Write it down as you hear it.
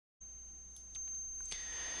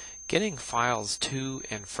Getting files to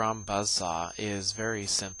and from Buzzsaw is very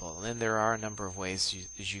simple, and there are a number of ways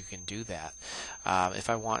you can do that. If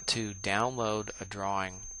I want to download a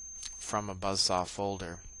drawing from a Buzzsaw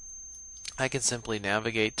folder, I can simply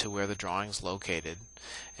navigate to where the drawing is located,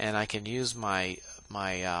 and I can use my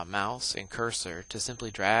mouse and cursor to simply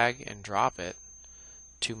drag and drop it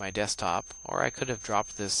to my desktop, or I could have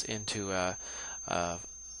dropped this into a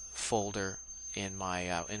folder in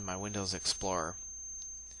my Windows Explorer.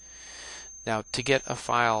 Now, to get a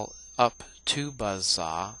file up to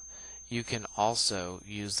Buzzsaw, you can also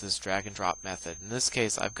use this drag and drop method. In this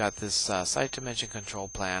case, I've got this site dimension control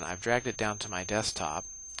plan. I've dragged it down to my desktop.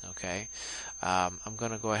 Okay, I'm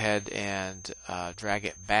going to go ahead and drag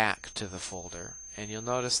it back to the folder, and you'll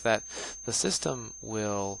notice that the system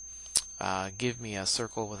will give me a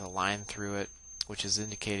circle with a line through it, which is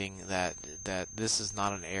indicating that this is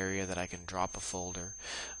not an area that I can drop a folder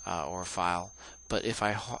or a file. But if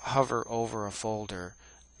I hover over a folder,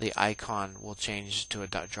 the icon will change to a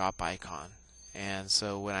drop icon. And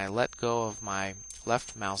so when I let go of my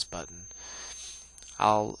left mouse button,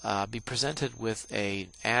 I'll be presented with a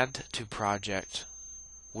Add to Project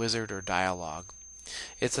wizard or dialog.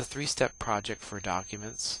 It's a three-step project for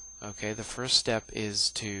documents. Okay, the first step is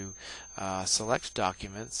to select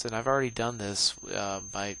documents, and I've already done this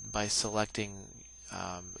by selecting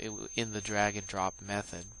in the drag and drop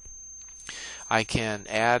method. I can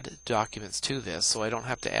add documents to this, so I don't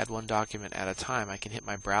have to add one document at a time. I can hit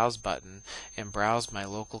my browse button and browse my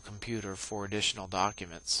local computer for additional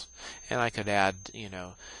documents, and I could add,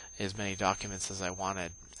 as many documents as I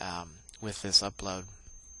wanted with this upload.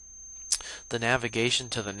 The navigation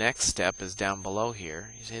to the next step is down below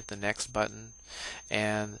here. You hit the next button,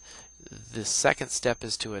 and the second step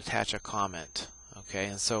is to attach a comment. Okay,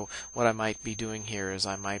 and so what I might be doing here is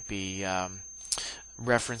I might be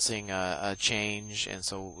referencing a change, and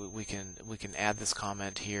so we can add this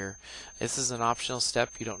comment here. This is an optional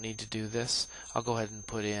step. You don't need to do this. I'll go ahead and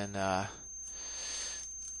put in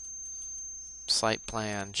site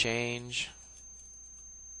plan change.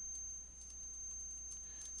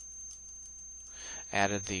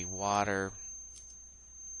 Added the water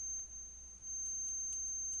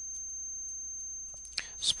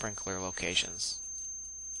sprinkler locations.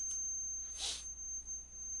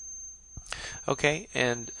 Okay,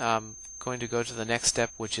 and I'm going to go to the next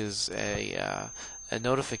step, which is a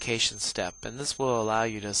notification step, and this will allow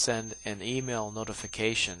you to send an email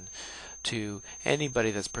notification to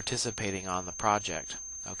anybody that's participating on the project.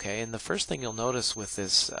 Okay, and the first thing you'll notice with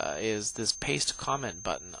this is this paste comment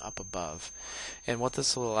button up above, and what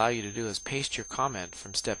this will allow you to do is paste your comment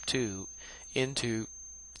from step 2 into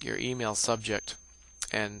your email subject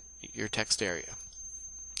and your text area,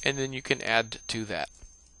 and then you can add to that.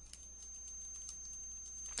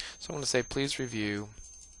 So I'm going to say please review,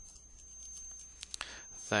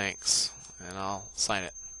 thanks, and I'll sign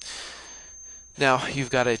it. Now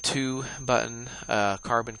you've got a 2-button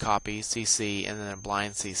carbon copy CC and then a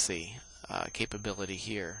blind CC capability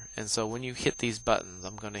here. And so when you hit these buttons,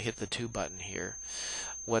 I'm going to hit the 2 button here.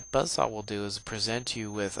 What Buzzsaw will do is present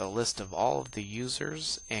you with a list of all of the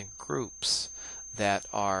users and groups that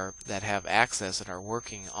have access and are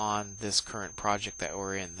working on this current project that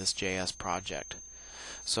we're in, this JS project.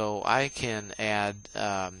 So I can add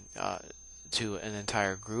to an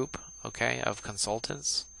entire group, okay, of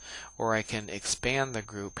consultants, or I can expand the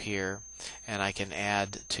group here and I can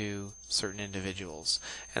add to certain individuals.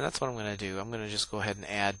 And that's what I'm going to do. I'm going to just go ahead and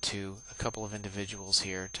add to a couple of individuals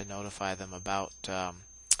here to notify them about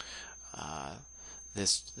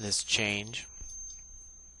this change.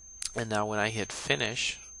 And now when I hit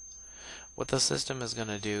finish, what the system is going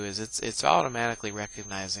to do is it's automatically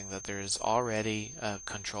recognizing that there is already a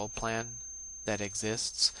control plan that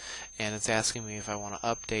exists, and it's asking me if I want to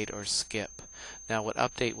update or skip. Now what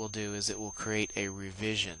update will do is it will create a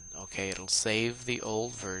revision. Okay, it'll save the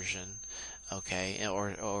old version, okay,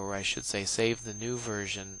 or I should say save the new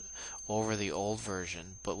version over the old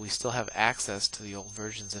version, but we still have access to the old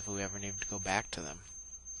versions if we ever need to go back to them.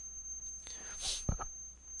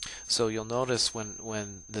 So you'll notice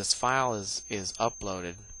when this file is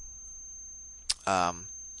uploaded, and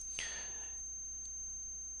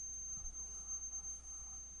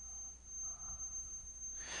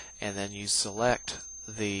then you select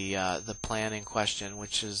the plan in question,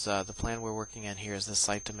 which is the plan we're working on here is the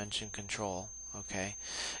site dimension control. Okay,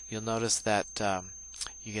 you'll notice that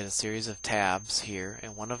you get a series of tabs here,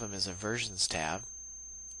 and one of them is a versions tab.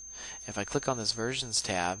 If I click on this versions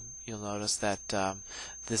tab, you'll notice that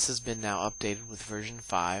this has been now updated with version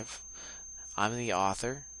 5. I'm the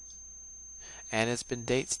author, and it's been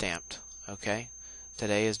date stamped. Okay,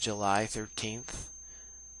 today is July 13th,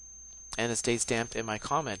 and it's date stamped, and my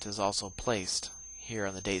comment is also placed here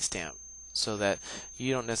on the date stamp, so that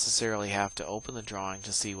you don't necessarily have to open the drawing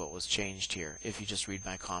to see what was changed here if you just read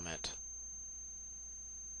my comment.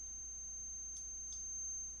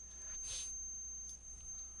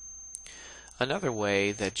 Another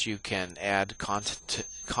way that you can add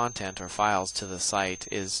content or files to the site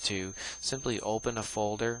is to simply open a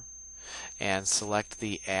folder and select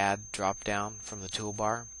the Add drop-down from the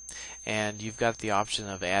toolbar, and you've got the option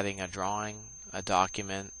of adding a drawing, a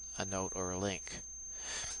document, a note, or a link.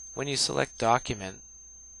 When you select Document,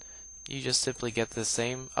 you just simply get the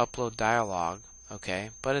same upload dialog, okay,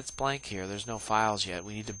 but it's blank here. There's no files yet.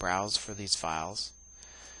 We need to browse for these files.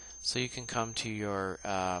 So you can come to your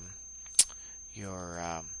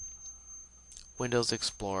Windows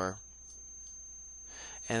Explorer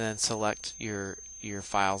and then select your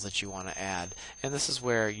files that you want to add, and this is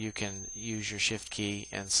where you can use your Shift key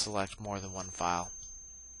and select more than one file.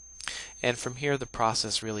 And from here the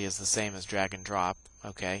process really is the same as drag and drop.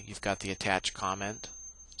 Okay, you've got the attach comment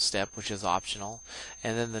step, which is optional,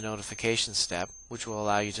 and then the notification step, which will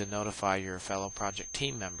allow you to notify your fellow project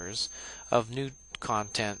team members of new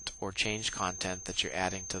content or changed content that you're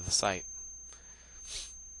adding to the site.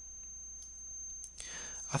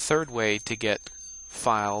 A third way to get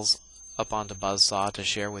files up onto Buzzsaw to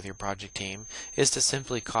share with your project team is to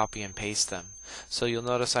simply copy and paste them. So you'll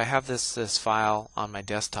notice I have this file on my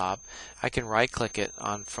desktop. I can right click it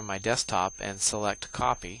from my desktop and select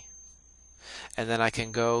copy, and then I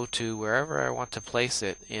can go to wherever I want to place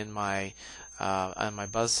it in my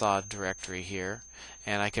Buzzsaw directory here,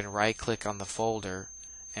 and I can right click on the folder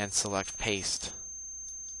and select paste.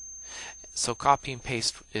 So copy and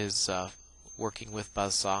paste is working with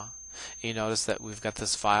Buzzsaw. You notice that we've got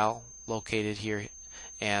this file located here,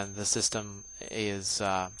 and the system is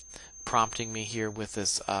prompting me here with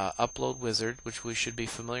this upload wizard, which we should be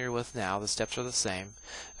familiar with now. The steps are the same: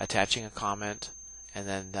 attaching a comment and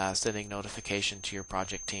then sending notification to your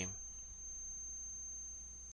project team.